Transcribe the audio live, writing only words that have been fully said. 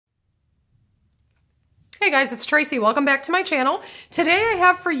Hey guys, it's Tracy. Welcome back to my channel. Today I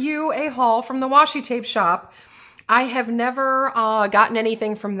have for you a haul from the Washi Tape Shop. I have never gotten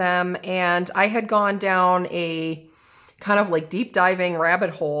anything from them, and I had gone down a kind of like deep diving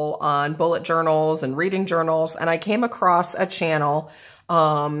rabbit hole on bullet journals and reading journals, and I came across a channel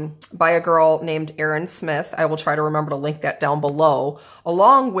by a girl named Erin Smith. I will try to remember to link that down below,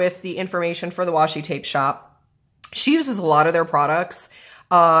 along with the information for the Washi Tape Shop. She uses a lot of their products.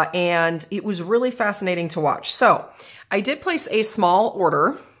 And it was really fascinating to watch. So I did place a small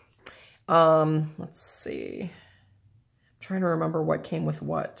order. Let's see. I'm trying to remember what came with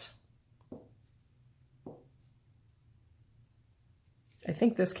what. I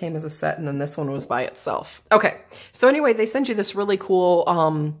think this came as a set and then this one was by itself. Okay. So anyway, they send you this really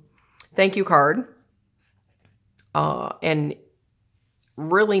cool, thank you card. And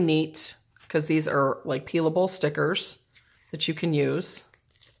really neat because these are like peelable stickers that you can use.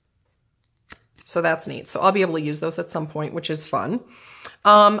 So that's neat. So I'll be able to use those at some point, which is fun.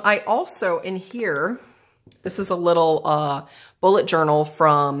 I also, in here, this is a little bullet journal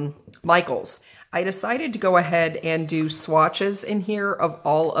from Michaels. I decided to go ahead and do swatches in here of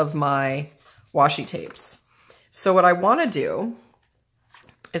all of my washi tapes. So what I want to do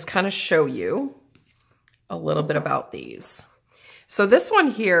is kind of show you a little bit about these. So this one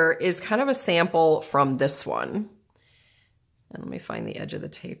here is kind of a sample from this one. And let me find the edge of the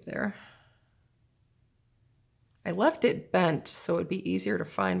tape there. I left it bent so it'd be easier to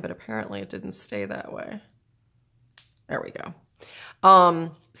find, but apparently it didn't stay that way. There we go.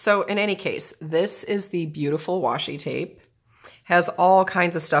 So in any case, this is the beautiful washi tape. Has all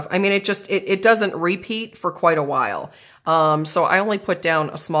kinds of stuff. I mean, it doesn't repeat for quite a while. So I only put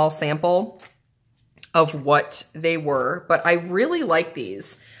down a small sample of what they were, but I really like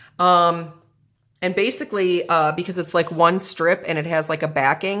these. And basically, because it's like one strip and it has like a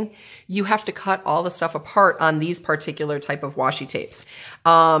backing, you have to cut all the stuff apart on these particular type of washi tapes.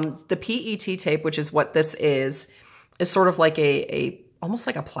 The PET tape, which is what this is sort of like almost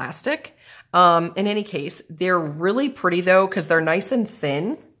like a plastic. In any case, they're really pretty though, because they're nice and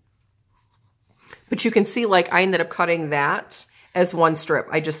thin. But you can see like I ended up cutting that as one strip.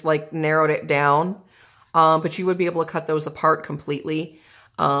 I just like narrowed it down. But you would be able to cut those apart completely.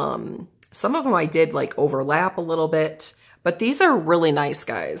 Some of them I did like overlap a little bit, but these are really nice,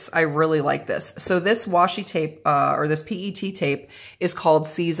 guys. I really like this. So this washi tape, or this PET tape is called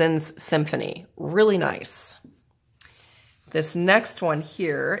Seasons Symphony. Really nice. This next one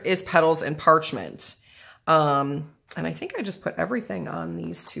here is Petals and Parchment. And I think I just put everything on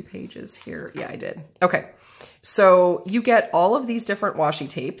these 2 pages here. Yeah, I did. Okay. So you get all of these different washi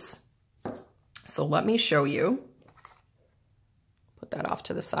tapes. So let me show you. Put that off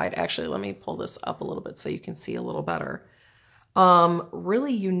to the side. Actually, let me pull this up a little bit so you can see a little better.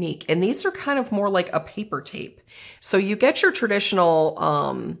 Really unique. And these are kind of more like a paper tape. So you get your traditional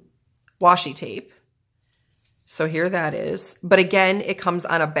washi tape. So here that is. But again, it comes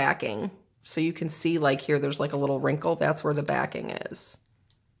on a backing. So you can see like here, there's like a little wrinkle. That's where the backing is.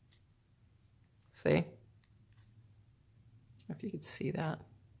 See? If you could see that.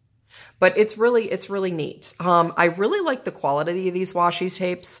 But it's really neat. I really like the quality of these washi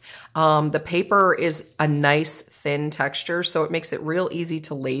tapes. The paper is a nice thin texture, so it makes it real easy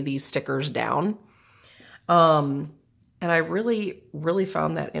to lay these stickers down. And I really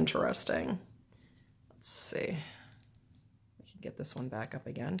found that interesting. Let's see. We can get this one back up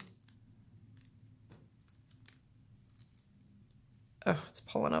again. Oh, it's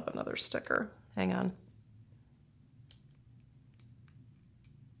pulling up another sticker. Hang on.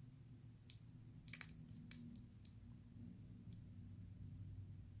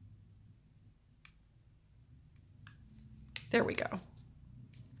 There we go. I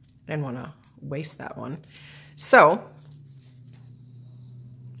didn't want to waste that one. So,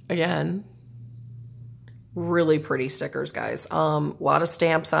 again, really pretty stickers, guys. A lot of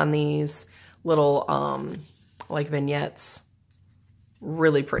stamps on these little, like vignettes.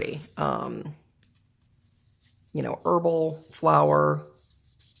 Really pretty. You know, herbal, flower.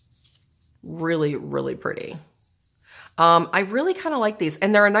 Really pretty. I really kind of like these.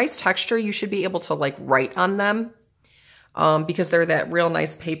 And they're a nice texture. You should be able to, like, write on them. Because they're that real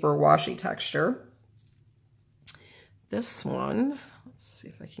nice paper washi texture. This one, let's see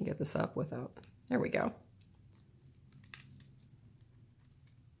if I can get this up without, there we go.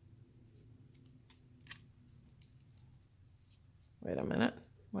 Wait a minute,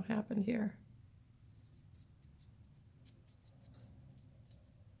 what happened here?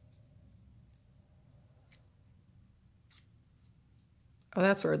 Oh,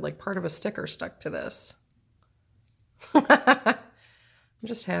 that's weird, like part of a sticker stuck to this. I'm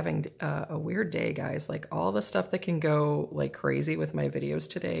just having a weird day, guys. Like all the stuff that can go like crazy with my videos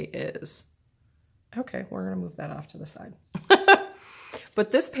today is... Okay, we're gonna move that off to the side.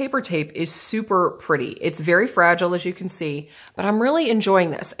 But this paper tape is super pretty. It's very fragile, as you can see, but I'm really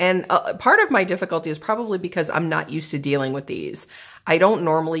enjoying this. And part of my difficulty is probably because I'm not used to dealing with these. I don't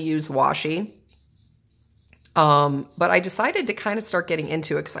normally use washi, but I decided to kind of start getting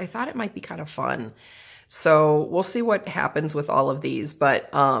into it because I thought it might be kind of fun. So we'll see what happens with all of these, but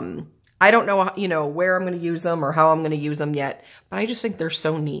I don't know, you know, where I'm going to use them or how I'm going to use them yet, but I just think they're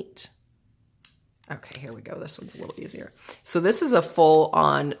so neat. Okay, here we go. This one's a little easier. So this is a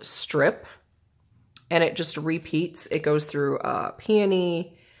full-on strip, and it just repeats. It goes through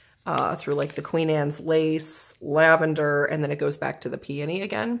peony, through like the Queen Anne's lace, lavender, and then it goes back to the peony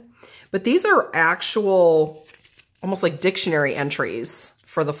again. But these are actual, almost like dictionary entries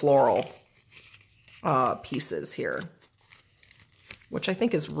for the floral pieces here, which I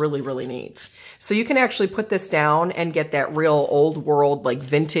think is really, really neat. So you can actually put this down and get that real old world, like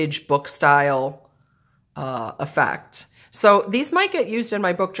vintage book style effect. So these might get used in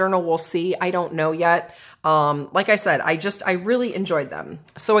my book journal. We'll see. I don't know yet. Like I said, I really enjoyed them.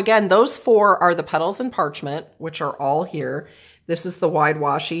 So again, those four are the petals and parchment, which are all here. This is the wide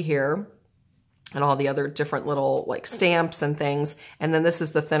washi here and all the other different little like stamps and things. And then this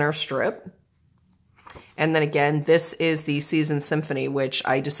is the thinner strip. And then again, this is the Season Symphony, which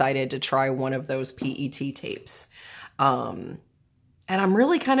I decided to try one of those PET tapes. And I'm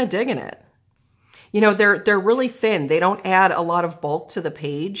really kind of digging it. You know, they're really thin. They don't add a lot of bulk to the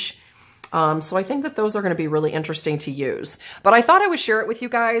page. So I think that those are going to be really interesting to use. But I thought I would share it with you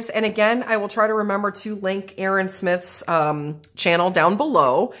guys. And again, I will try to remember to link Erin Smith's channel down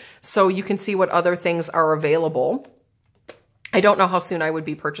below so you can see what other things are available. I don't know how soon I would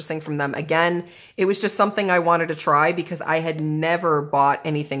be purchasing from them. Again, it was just something I wanted to try because I had never bought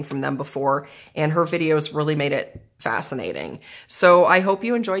anything from them before, and her videos really made it fascinating. So I hope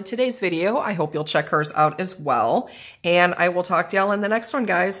you enjoyed today's video. I hope you'll check hers out as well. And I will talk to y'all in the next one,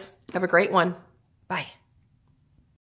 guys. Have a great one. Bye.